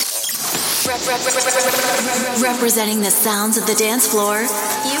Representing the sounds of the dance floor,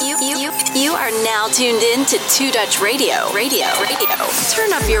 you are now tuned in to 2Dutch Radio.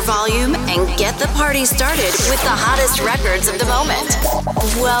 Turn up your volume and get the party started with the hottest records of the moment.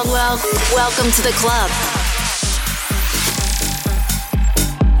 Welcome to the club.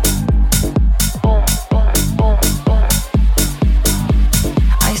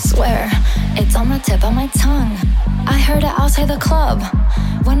 I swear, it's on the tip of my tongue. I heard it outside the club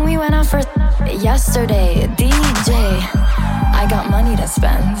when we went out for yesterday. DJ, I got money to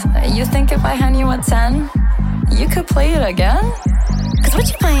spend. You think if I hand you a 10, you could play it again? Cause what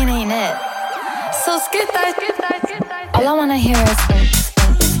you playing ain't it. So skip that. All I wanna hear is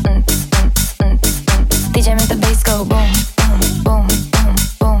DJ make the bass go boom, boom, boom,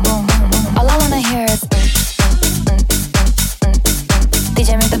 boom, boom, boom, boom. All I wanna hear is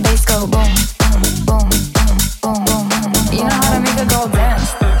DJ make the bass go boom, boom, boom, boom, boom, boom, boom. You know how to make a girl dance.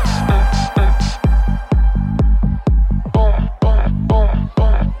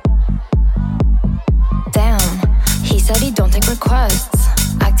 Don't take requests,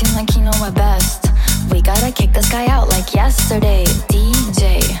 acting like he know what best. We gotta kick this guy out like yesterday.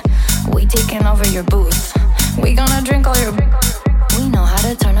 DJ, we taking over your booth. We gonna drink all your. We know how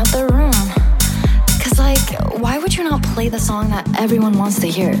to turn up the room. Cause like, why would you not play the song that everyone wants to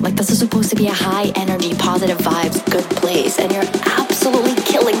hear? Like, this is supposed to be a high energy, positive vibes, good place, and you're absolutely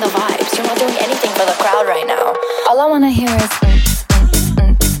killing the vibes. You're not doing anything for the crowd right now. All I wanna hear is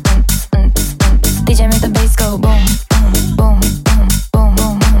DJ make the bass go boom. Boom, boom, boom, boom,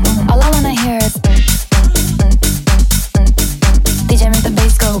 boom, boom. All I wanna hear is DJ make the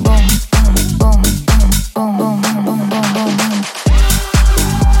bass go boom, boom, boom, boom, boom, boom, boom, boom, boom, boom.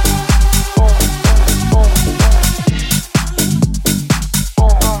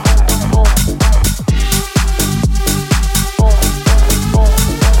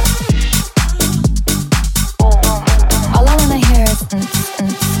 All I wanna hear is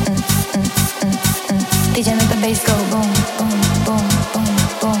DJ make the bass go boom.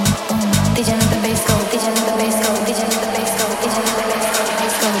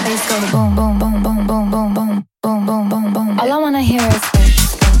 Boom, boom, boom, boom, boom, boom, boom, boom, boom, boom, boom. All I wanna hear is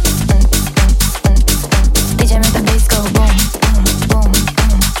DJ make the bass go boom, boom,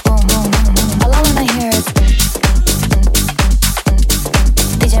 boom, boom, boom, boom. All I wanna hear is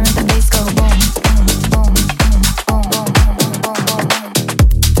DJ make the bass go boom, boom, boom, boom, boom, boom, boom, boom, boom.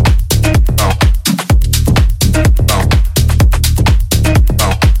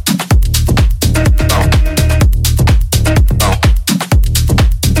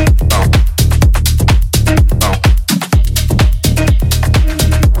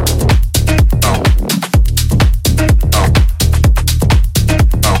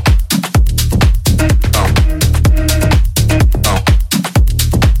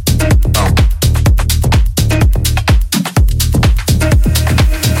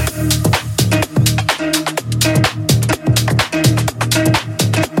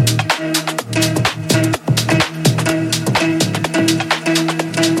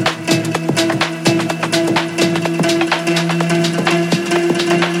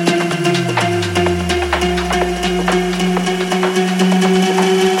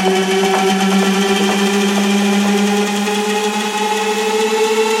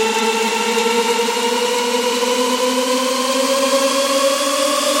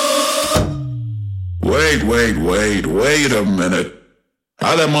 Wait a minute.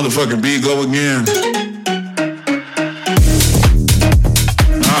 How'd that motherfucking beat go again?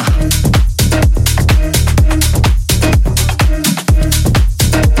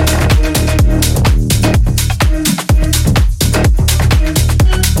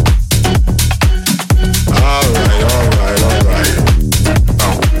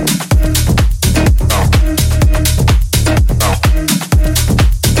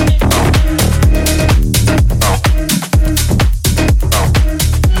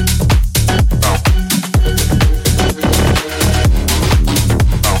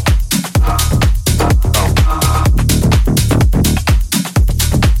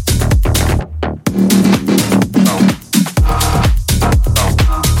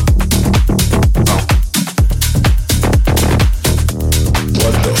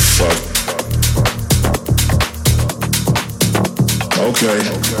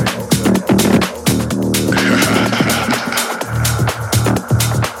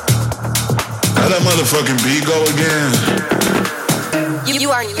 Motherfucking beat go again. You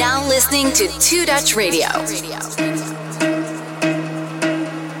are now listening to 2Dutch Radio.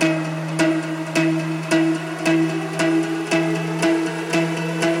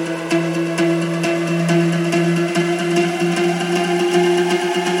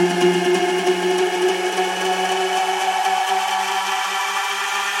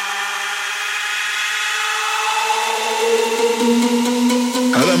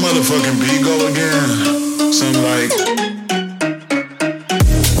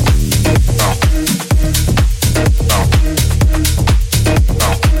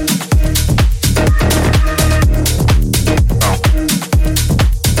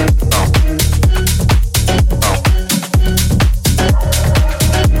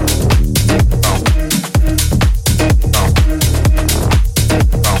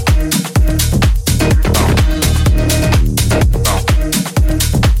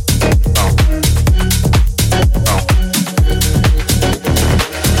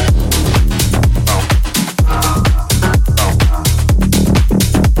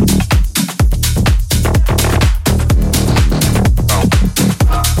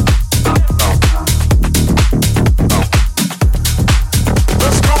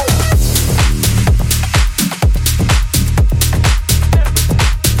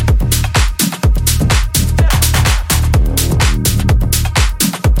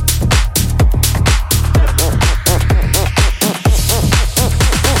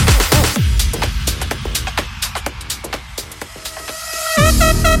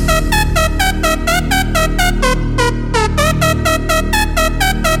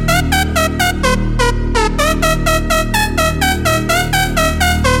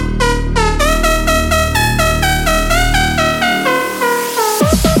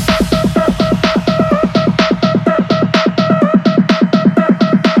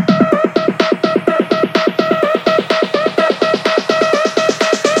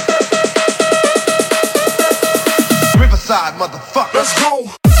 Riverside, motherfucker. Let's go.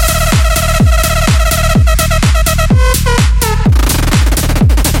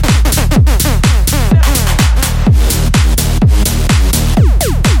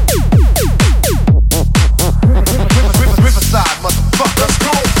 Riverside, motherfucker. Let's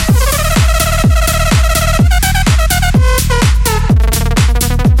go.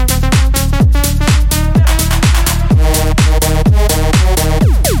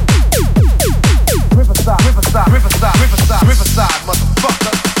 Riverside,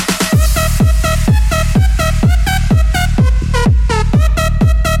 motherfucker.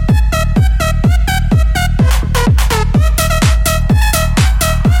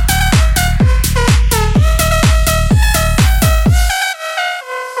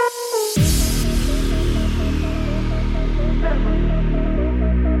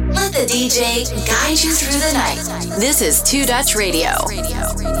 Let the DJ guide you through the night. This is 2Dutch Radio.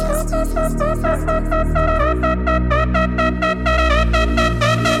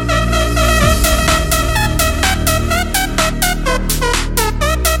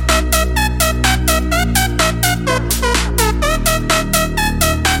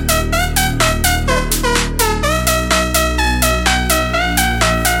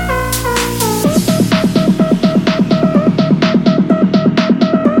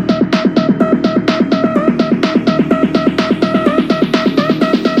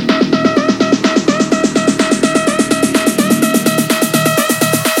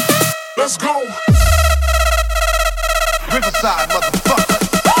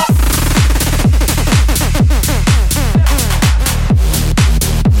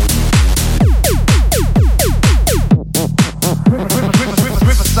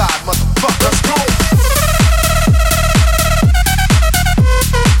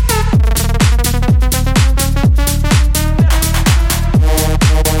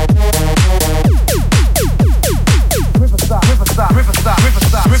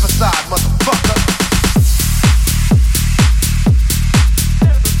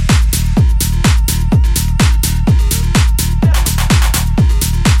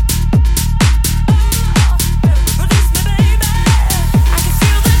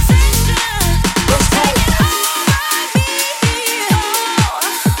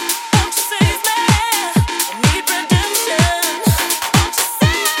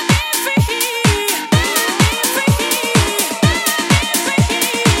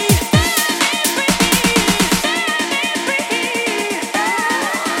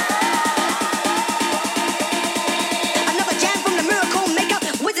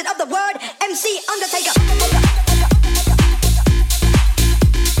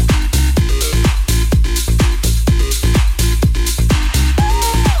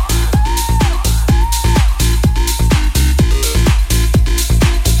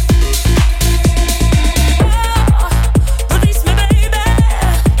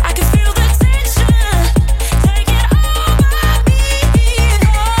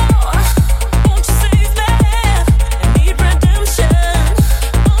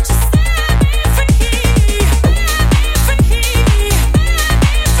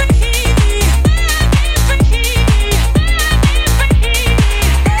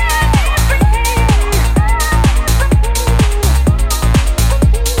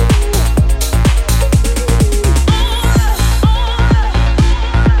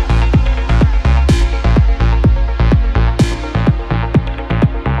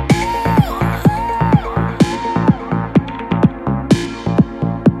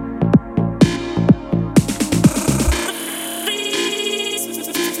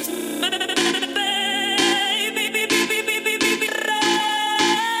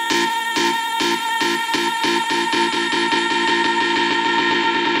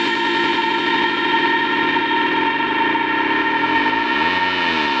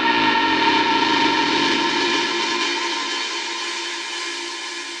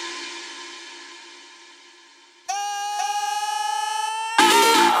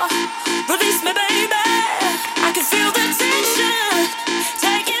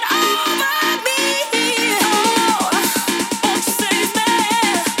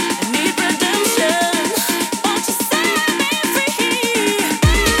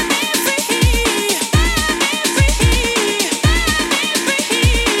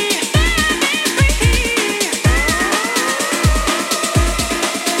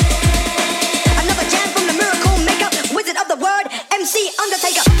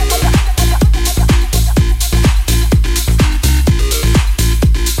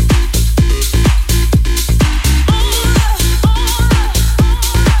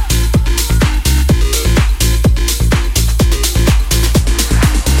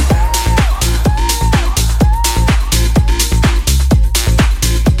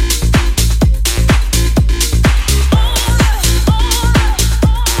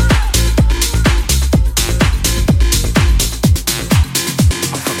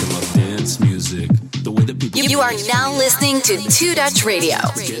 music. The way that people You are now listening to 2Dutch Radio.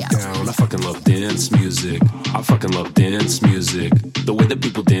 get down. I fucking love dance music. I fucking love dance music. The way that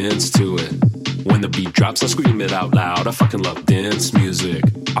people dance to it. When the beat drops, I scream it out loud. I fucking love dance music.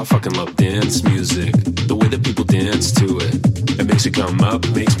 I fucking love dance music. The way that people dance to it. It makes you come up,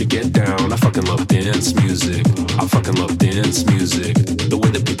 makes me get down. I fucking love dance music. I fucking love dance music. The way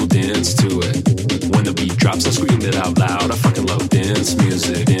that people dance to it. When the beat drops, I scream it out loud. I fucking love dance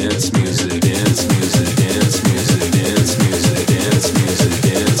music. Dance music. Dance music. Dance music. Dance music. Dance music.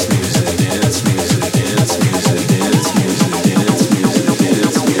 Dance music. Dance music. Dance music. Dance music.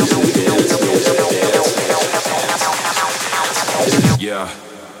 Dance music. Dance music. Yeah.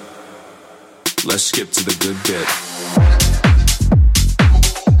 Let's skip to the good bit.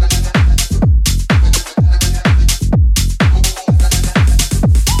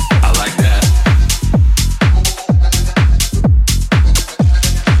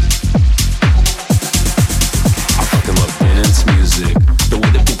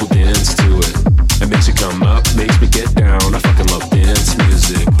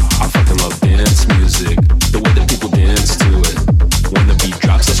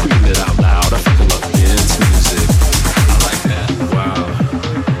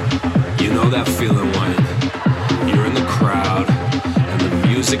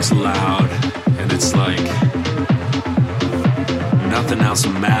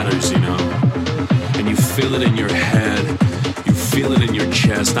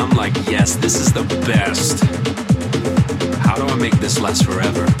 I'm like, yes, this is the best. How do I make this last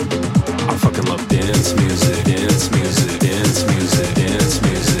forever? I fucking love dance music, dance music, dance music, dance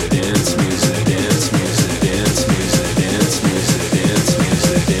music, dance music, dance music, dance music, dance music, dance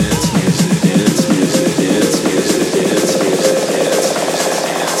music, dance music, dance music, dance music, dance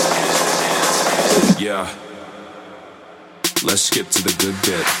music. Yeah. Let's skip to the good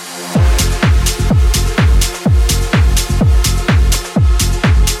bit.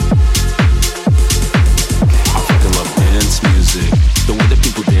 The way that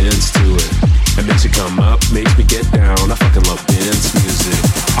people dance to it. It makes you come up, makes me get down. I fucking love dance music.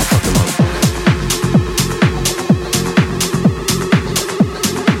 I fucking love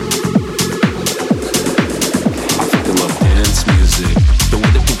dance music. The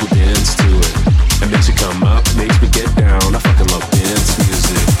way that people dance to it. It makes you come up, makes me get down. I fucking love dance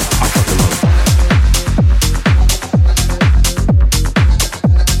music. I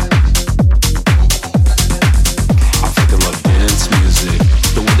fucking love dance music.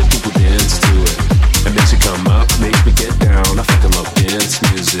 The way that people dance to it. It makes you come up, makes me get down. I fucking love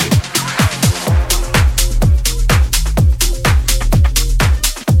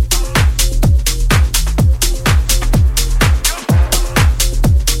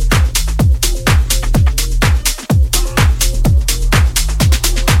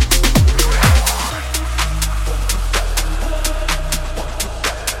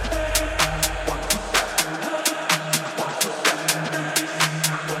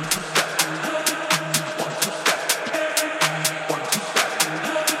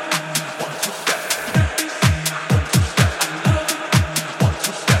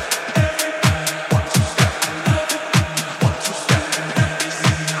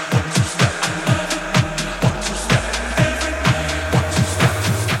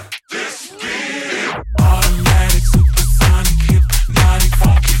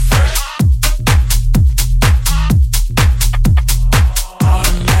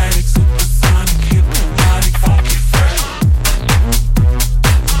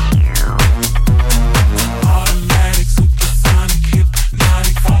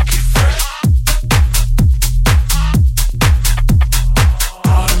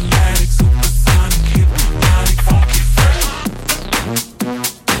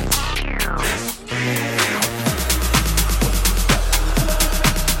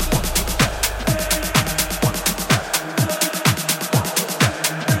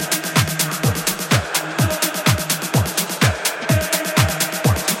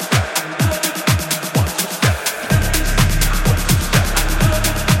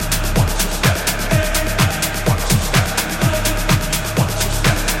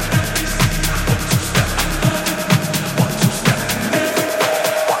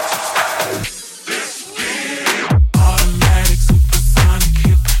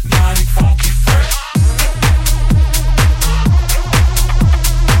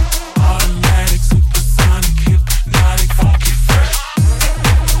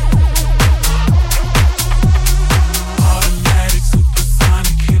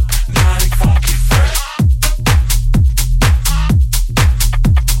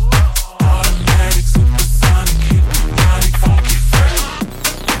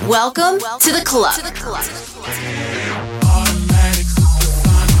Welcome to the club.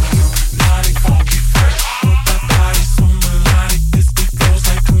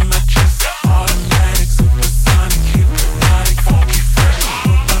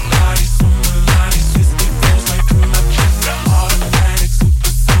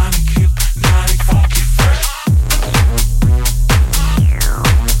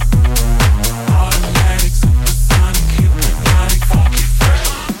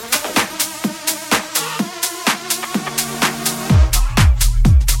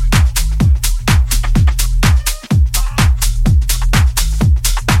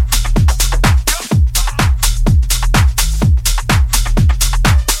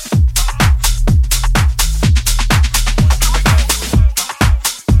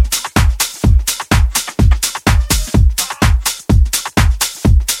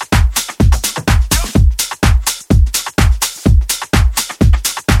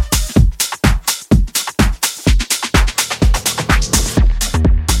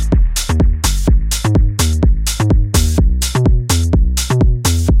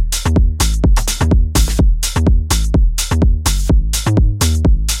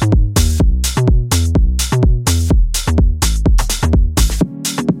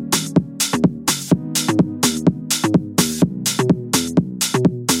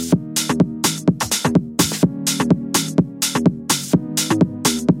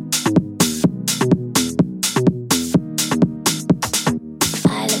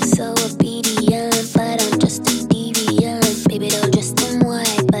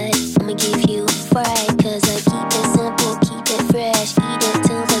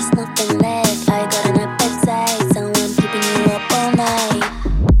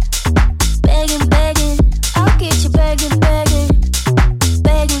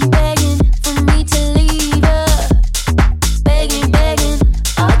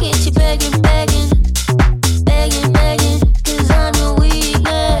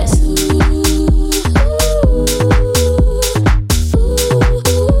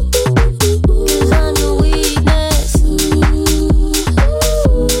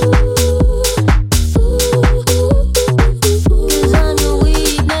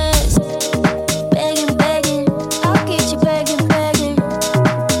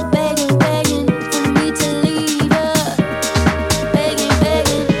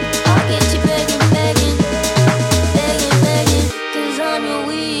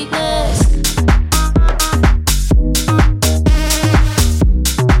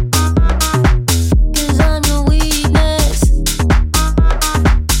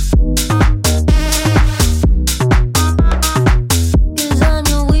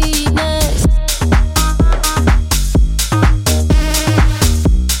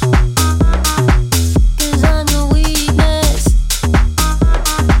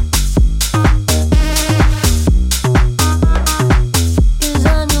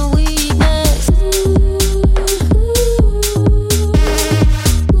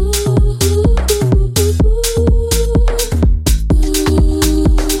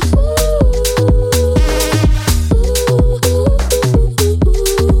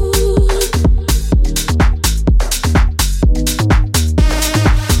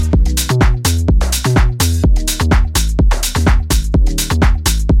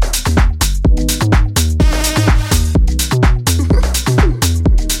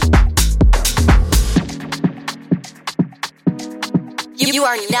 You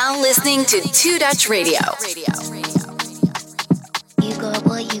are now listening to 2Dutch Radio. You got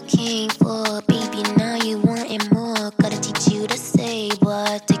what you came for, baby, now you wanting more. Gotta teach you to save,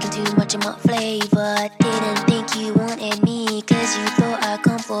 but taking too much of my flavor. Didn't think you wanted me, cause you thought I'd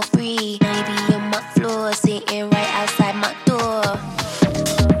come for free. Now you be on my floor, sitting right outside my door.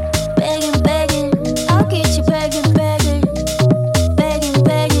 Begging, begging, I'll get you begging, begging. Begging,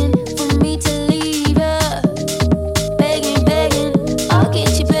 begging, for me to leave her. Begging, begging, I'll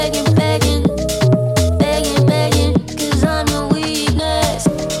get you begging, begging. Begging, begging, cause I'm your weakness.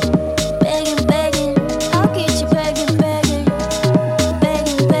 Begging,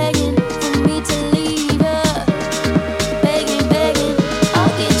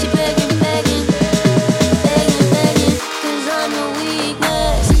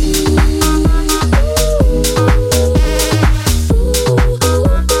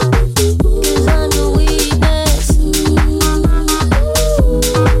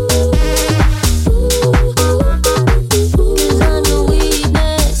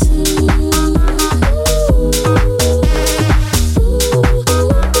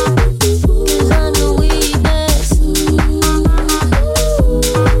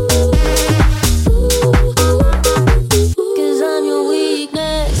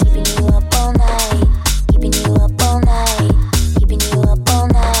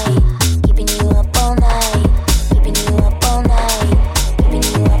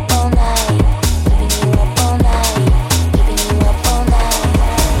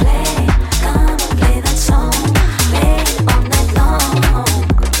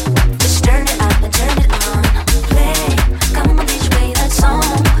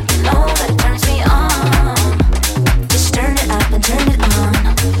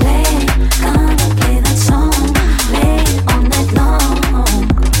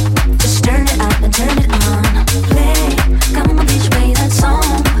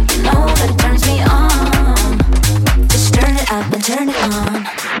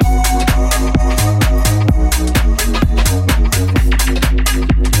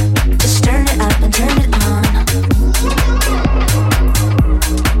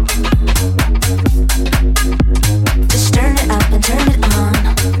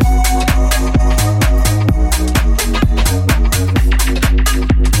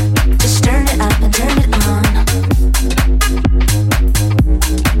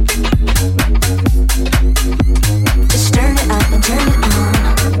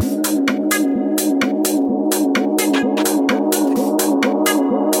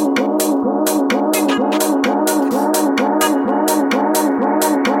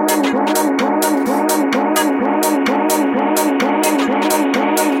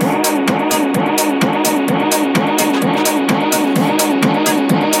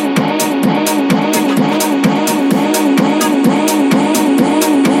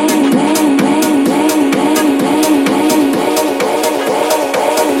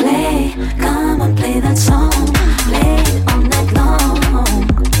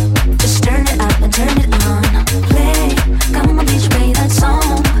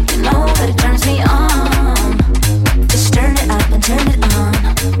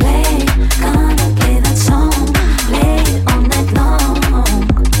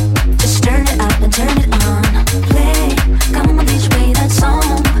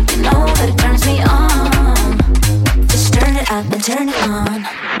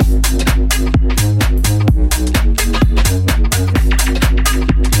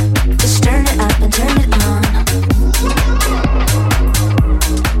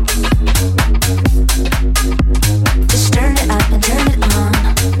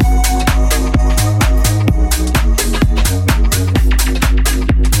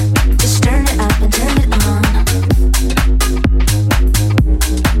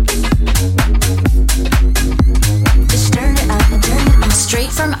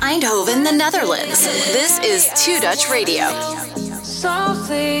 Netherlands. This is 2Dutch Radio.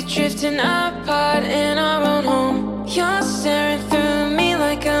 Softly drifting apart in our own home. You're staring through me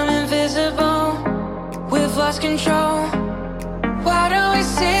like I'm invisible. We've lost control. Why do we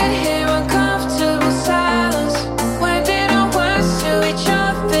sit here uncomfortable silence? When did our words to each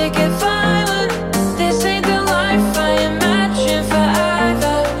other get violent? This ain't the life I imagined for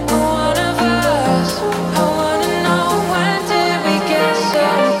either one of us. I wanna know, when did we get so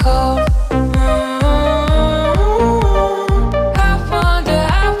cold?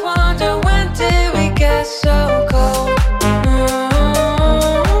 I wonder, when did we get so cold?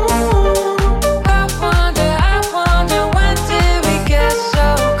 I wonder, when did we get so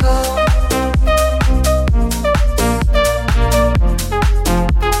cold?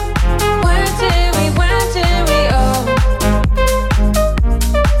 When did we, oh?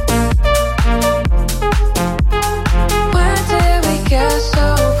 When did we get so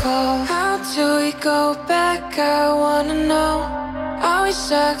cold? How do we go back? I wanna know. Are we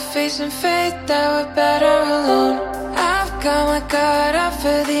stuck facing fate that we're better alone? I've got my guard up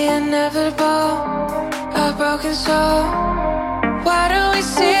for the inevitable, a broken soul. Why do we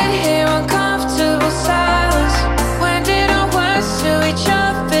sit here uncomfortable silence? When did our words to each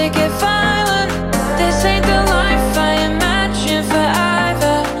other get violent? This ain't the life I imagined for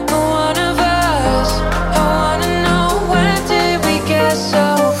either one of us. I wanna know, when did we get so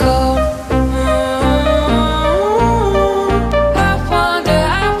cold?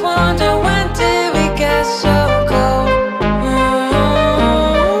 I wonder, when did we get so cold?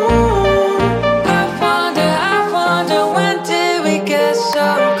 I wonder, when did we get so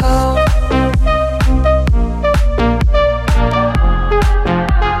cold?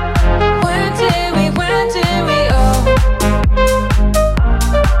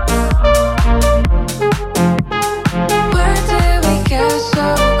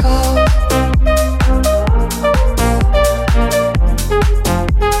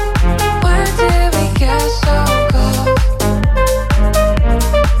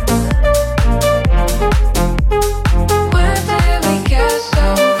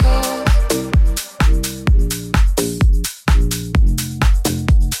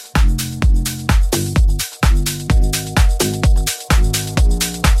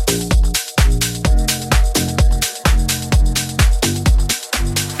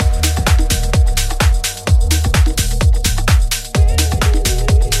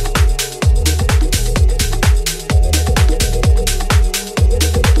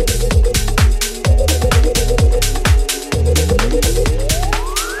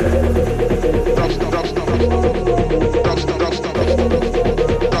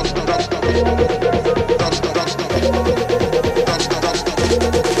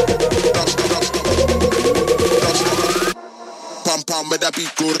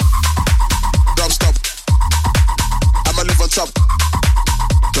 good. Don't stop. I'ma live on top.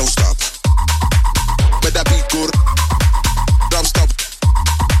 Don't stop. But that beat good. Don't stop.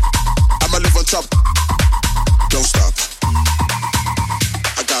 I'ma live on top. Don't stop.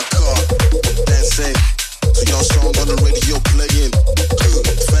 I got caught dancing to your song on the radio playing.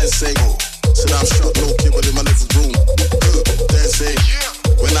 Fancy. So now I'm shot, no cable in my living room. Dancing.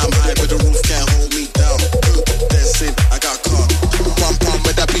 When I'm high, but the roof can't hold me down. Dancing. I got caught. Pum pum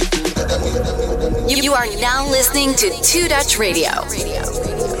with that beat. You are now listening to 2Dutch Radio.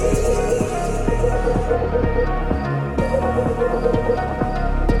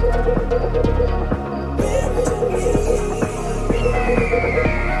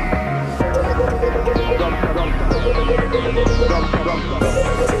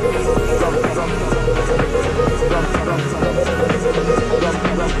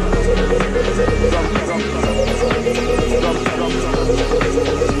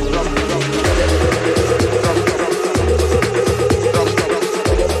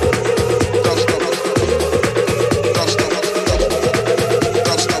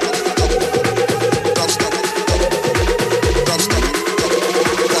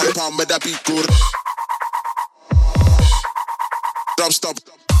 Don't stop.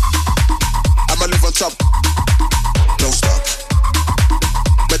 I'ma live on top. Don't stop.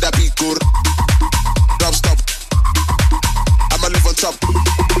 But that beat good. Don't stop. I'ma live on top.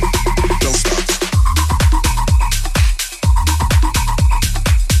 Don't stop.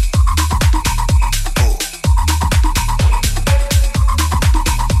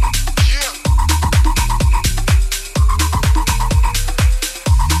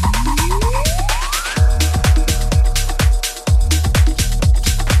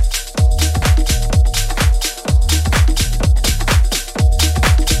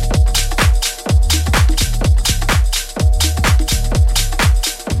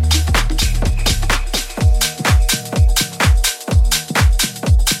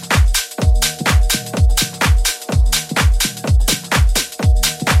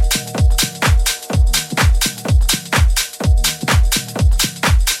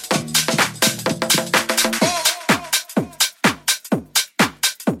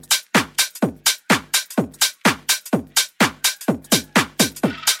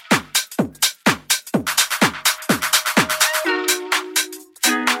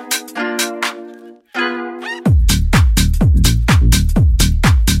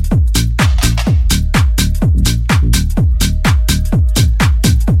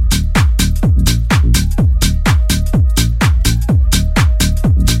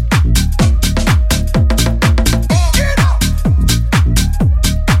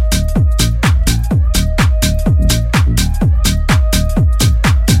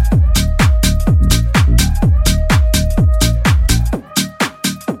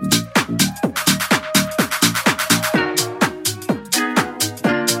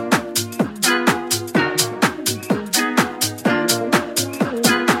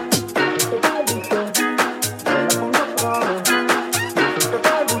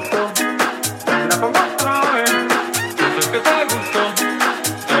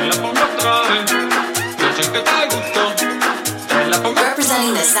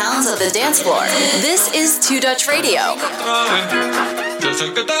 Representing the sounds of the dance floor, this is 2Dutch Radio. Yo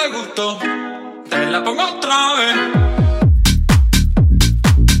sé que te gustó, te la pongo otra vez.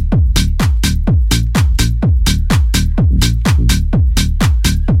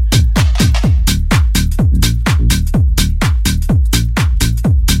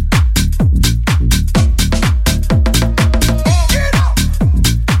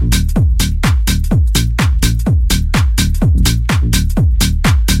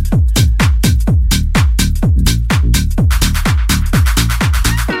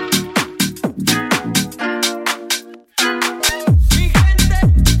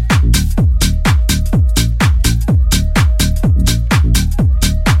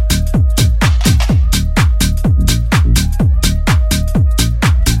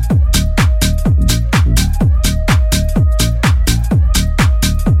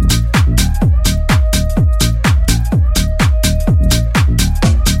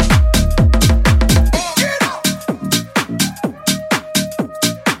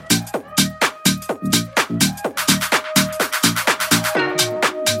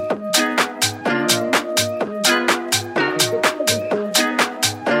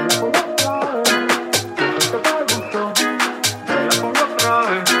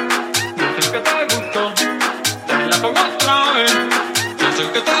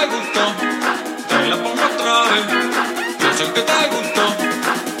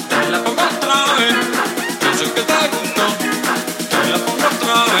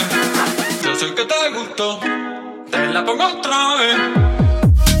 Otra vez. Yo sé que te gustó, te la pongo otra vez.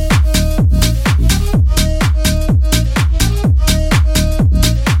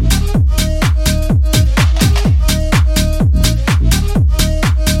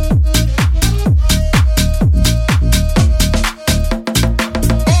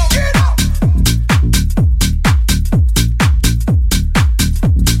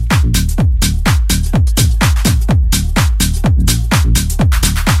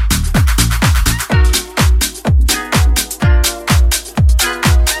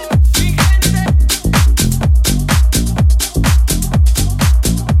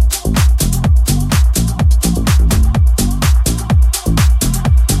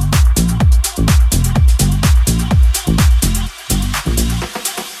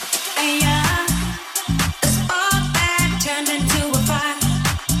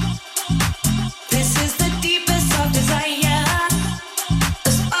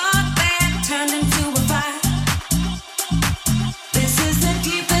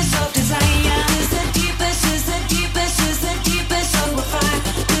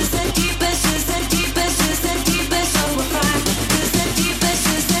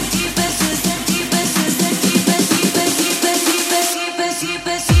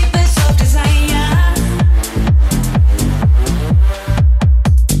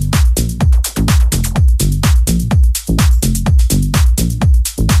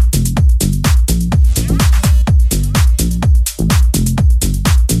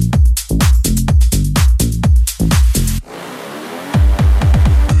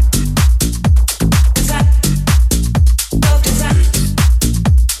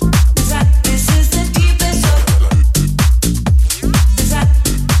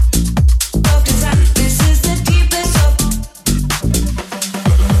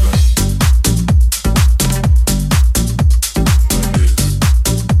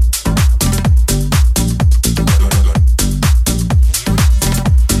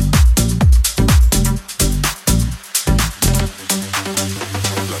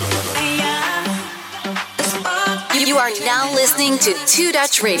 Listening to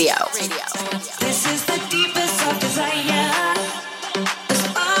 2Dutch Radio. This is the deepest of desire. The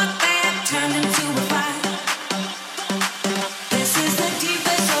spark that turned into a fire. This is the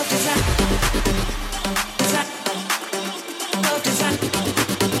deepest of desire. Of desire.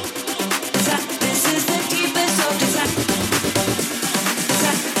 This is the deepest of desire.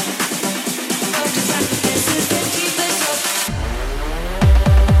 Of desire. This is the deepest of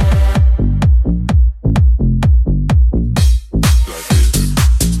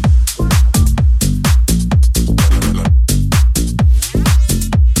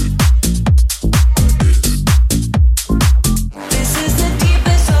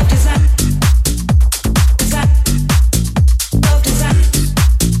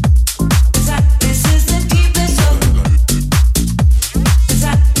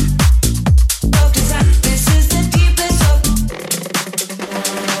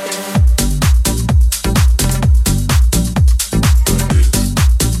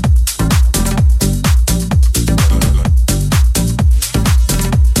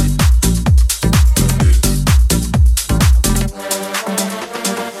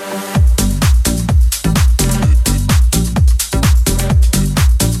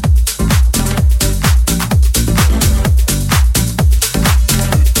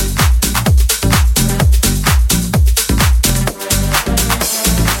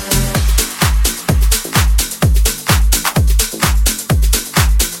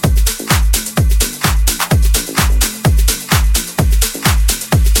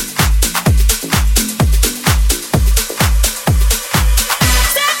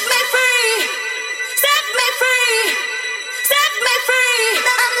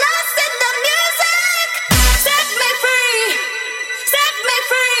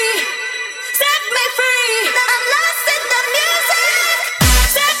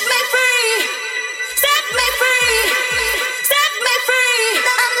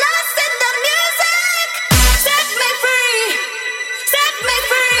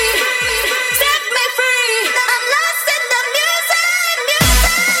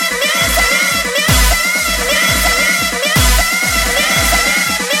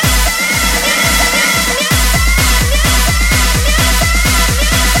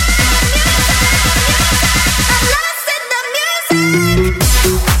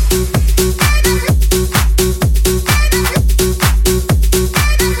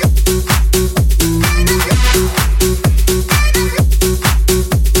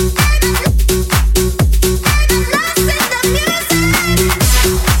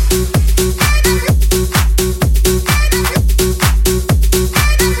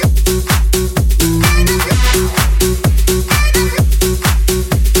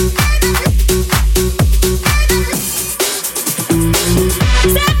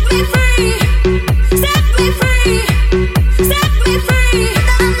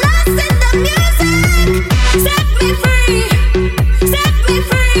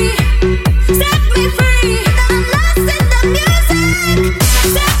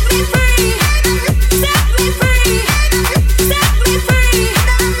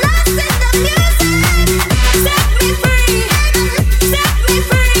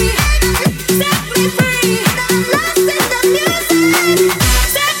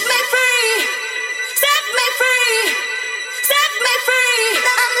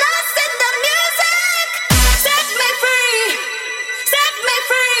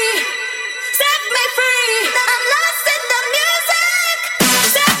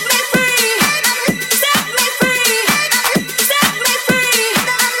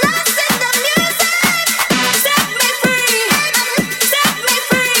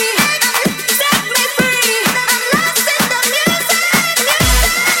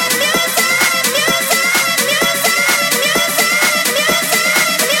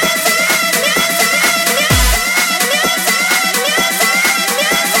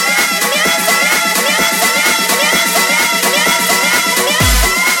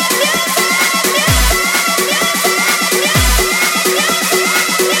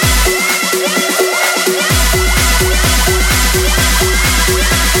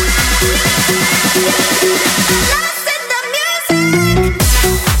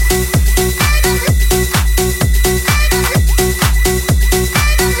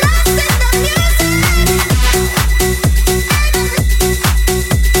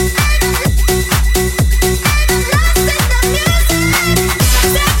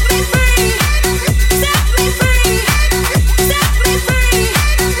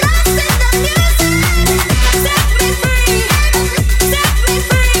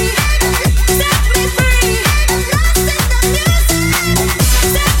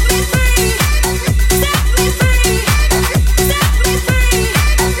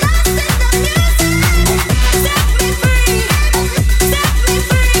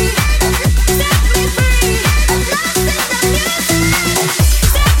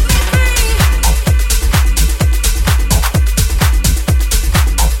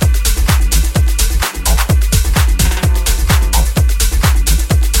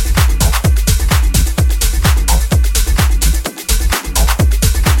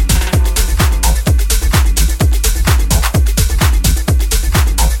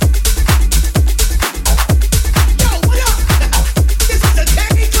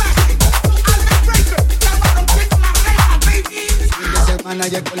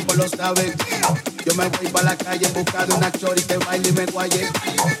y el cuerpo lo sabe. Yo me voy pa' la calle en busca de una chori que baile y me guaye.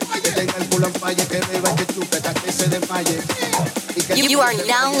 Que tenga el culo en falle, que beba y que chupe hasta que se desmaye. You are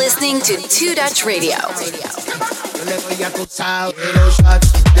now listening to 2Dutch Radio. Yo le doy a tu sabes, los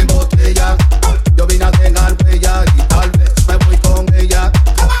shots en botella. Yo vine a dejar huella y tal vez me voy con ella.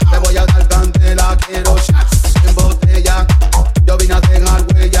 Le voy a dar candela, quiero shots en botella. Yo vine a dejar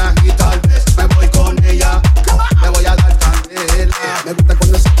huella y tal vez me voy con ella. Le voy a dar candela. Me gusta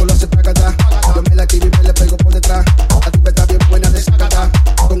cuando ese culo se tragata. Yo me la quiero y me le pego por detrás. La tipa está bien buena de sacata.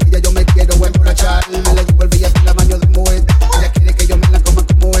 Con ella yo me quiero emborrachar. Me la llevo el billete y la baño de mujer. Ella quiere que yo me la coma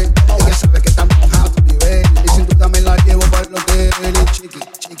como él. Ella sabe que estamos a tu nivel. Y sin duda me la llevo para el hotel. Chiqui,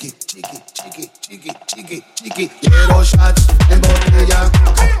 chiqui, chiqui, chiqui, chiqui, chiqui, chiqui. Quiero shots en botella.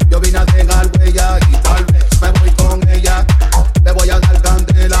 Yo vine a dejar huella y tal vez me voy con ella. Le voy a dar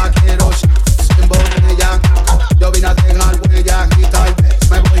candela. Quiero shots en botella. Yo vine a dejar huella y tal vez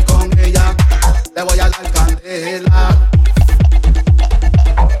me voy con ella. Le voy a dar candela.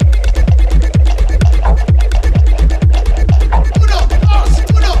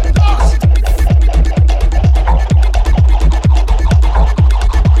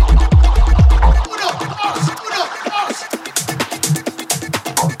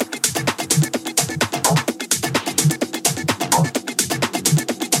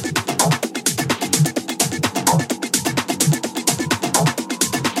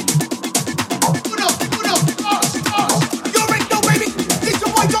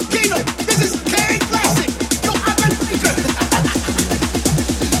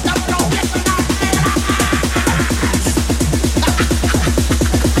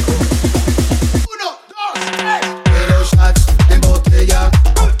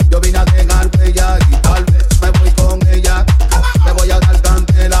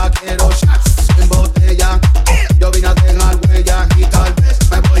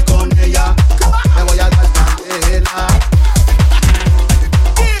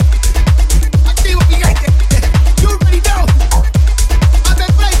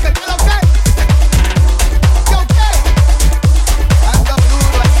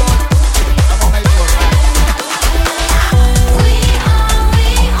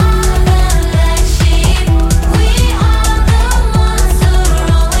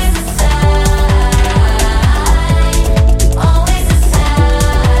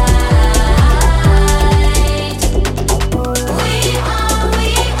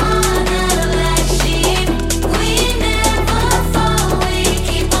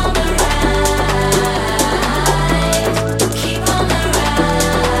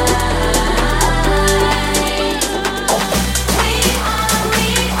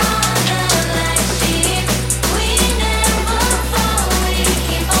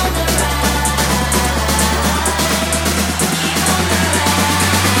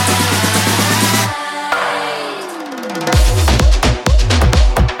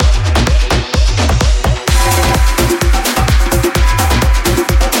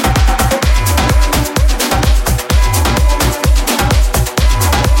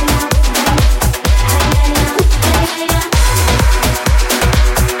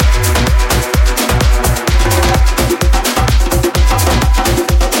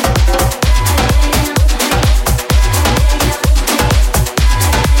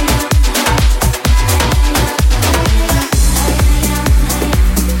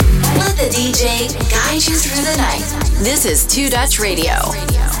 This is 2Dutch Radio.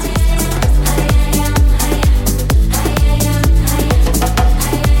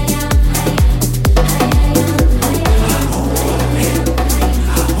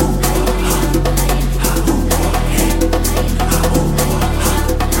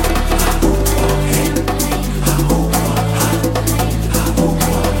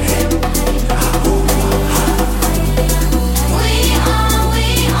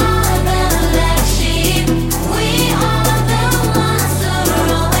 We are the ones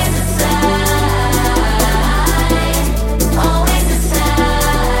who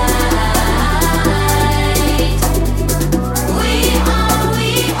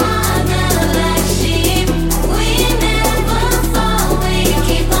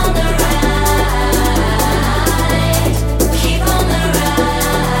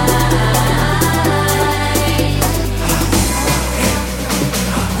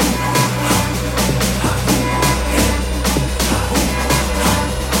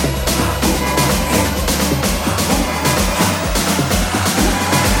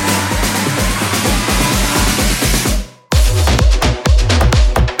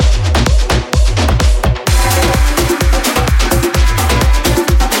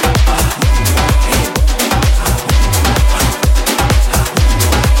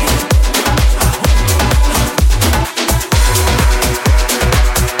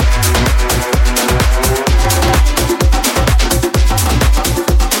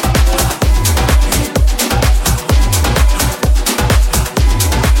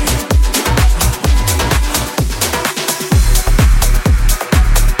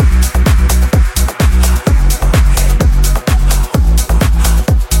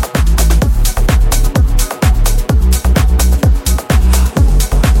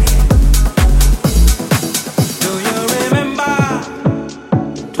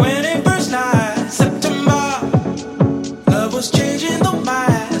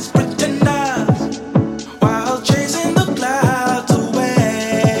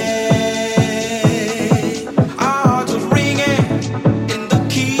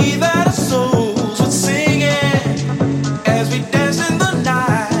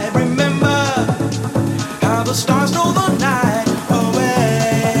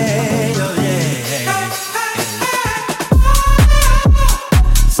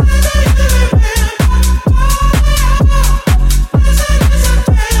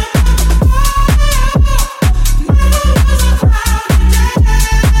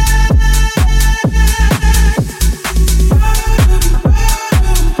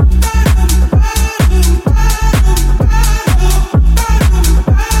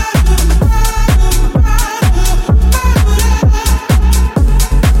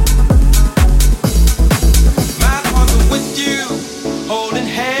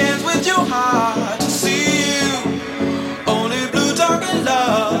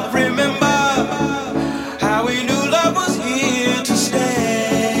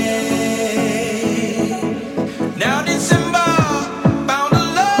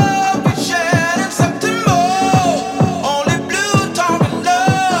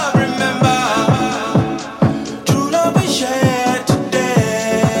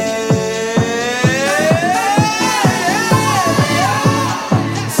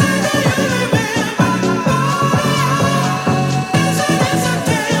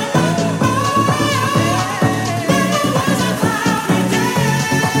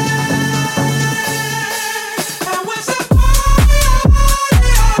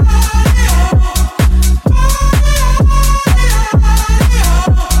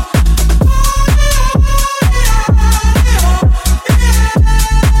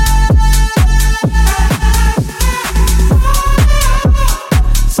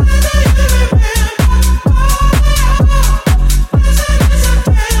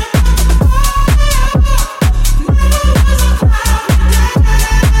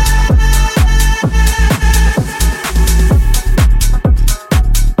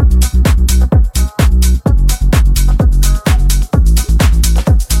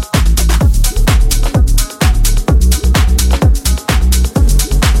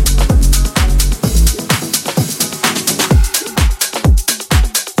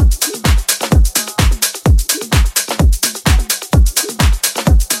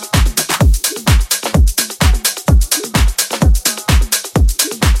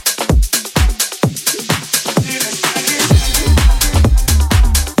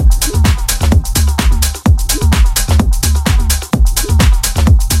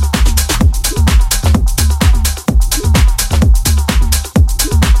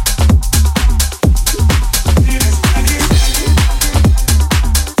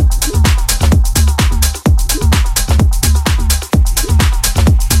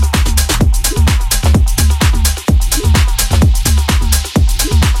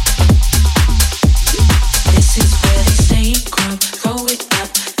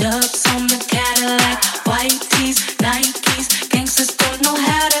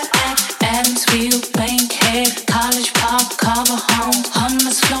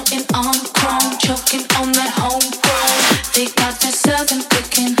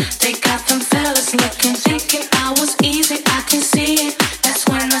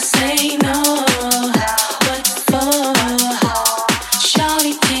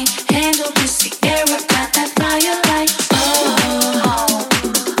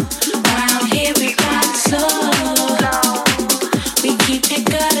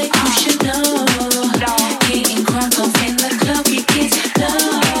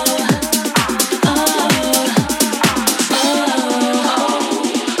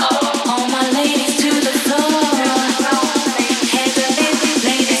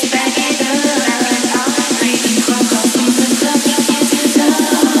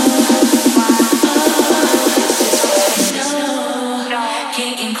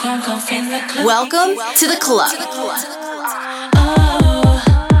Welcome to the club.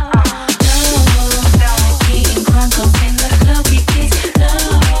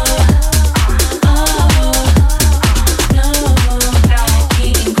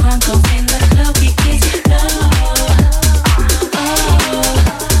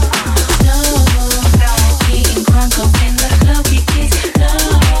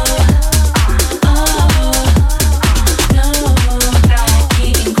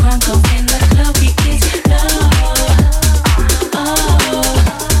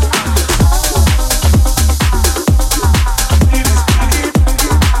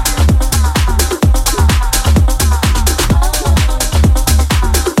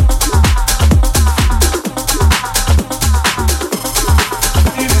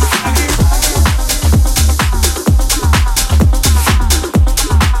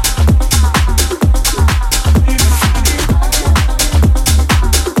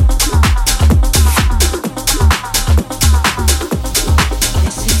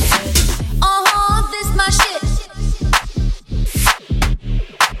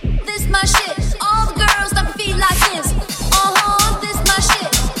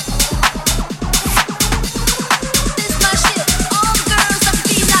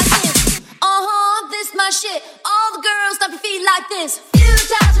 Feel like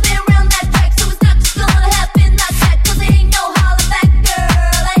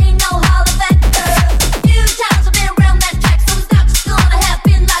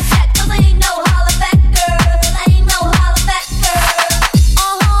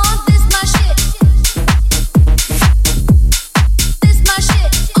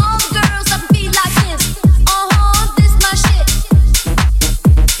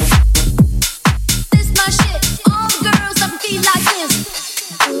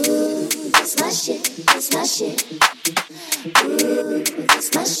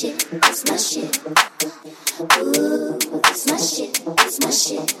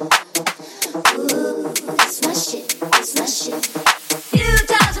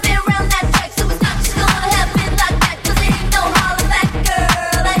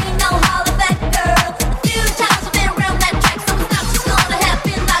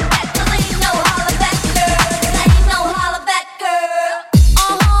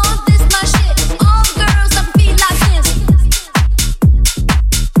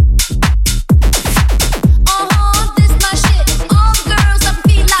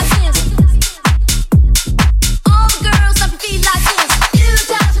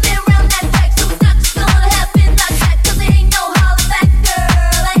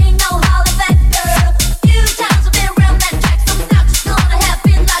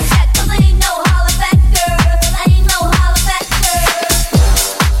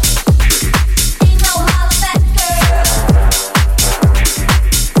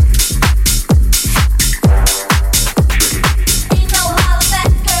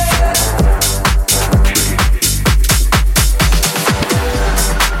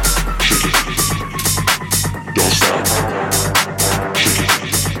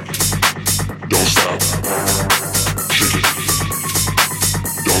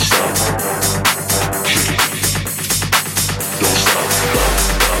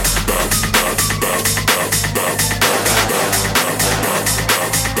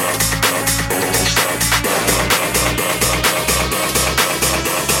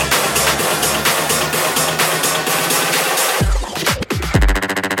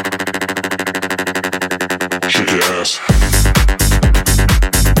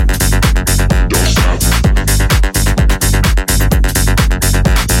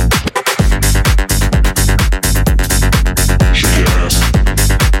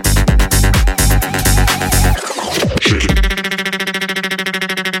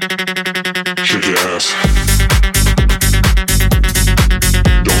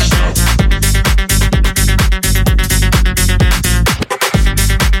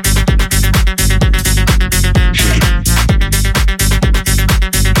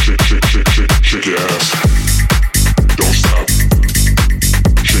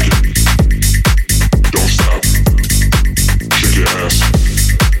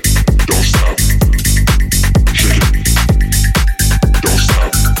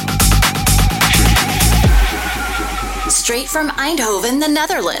straight from Eindhoven, the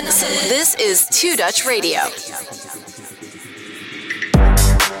Netherlands. This is 2Dutch Radio.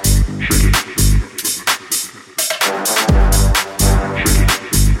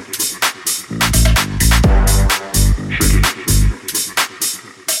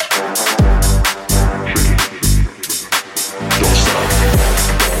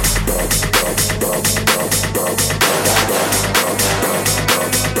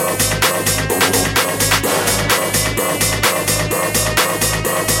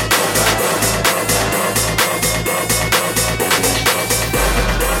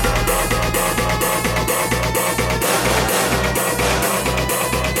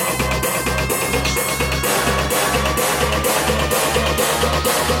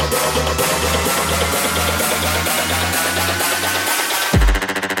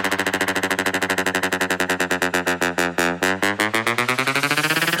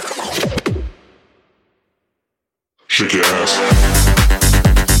 Shake your ass.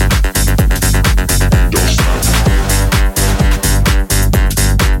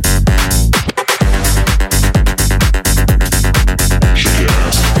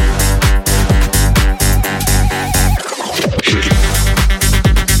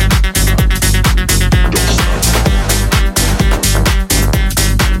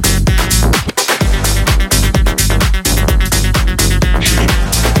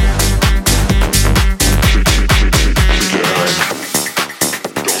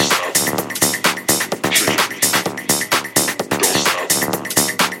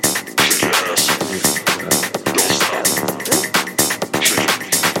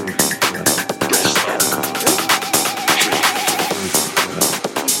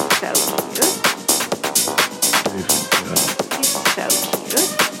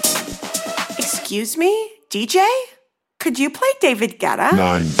 Excuse me, DJ? Could you play David Guetta?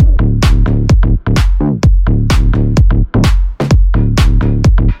 9.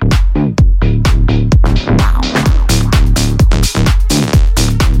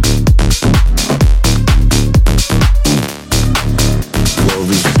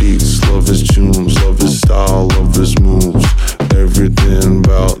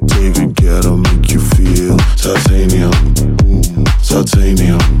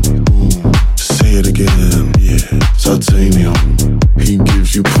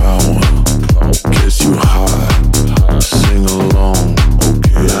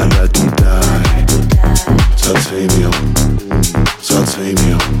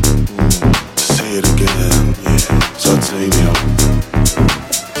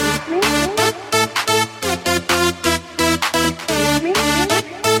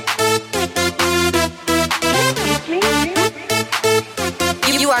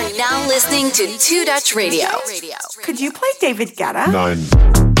 You are now listening to 2Dutch Radio. Could you play David Guetta? 9.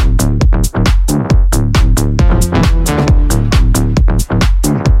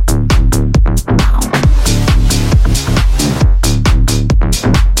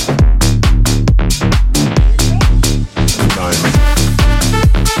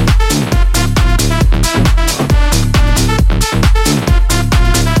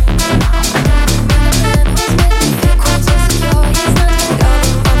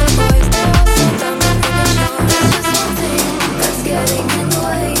 Getting in the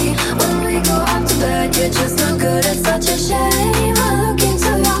way.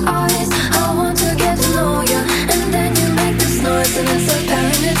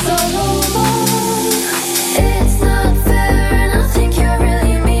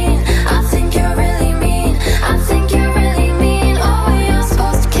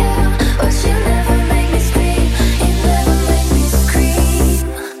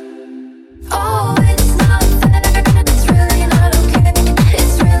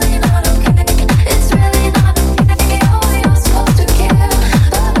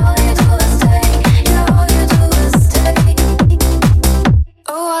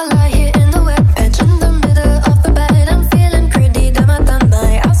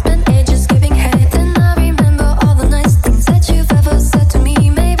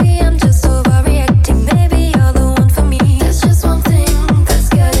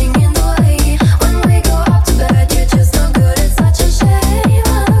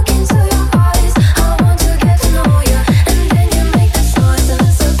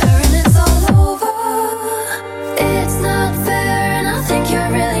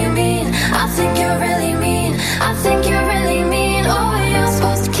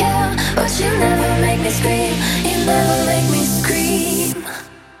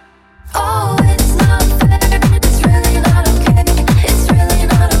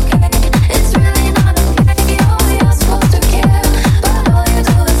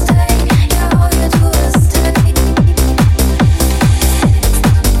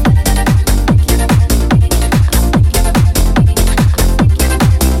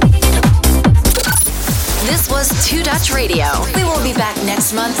 Radio. We will be back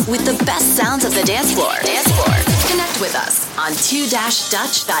next month with the best sounds of the dance floor. Connect with us on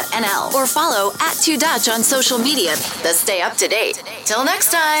 2-Dutch.nl or follow at 2Dutch on social media to stay up to date. Till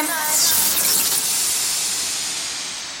next time.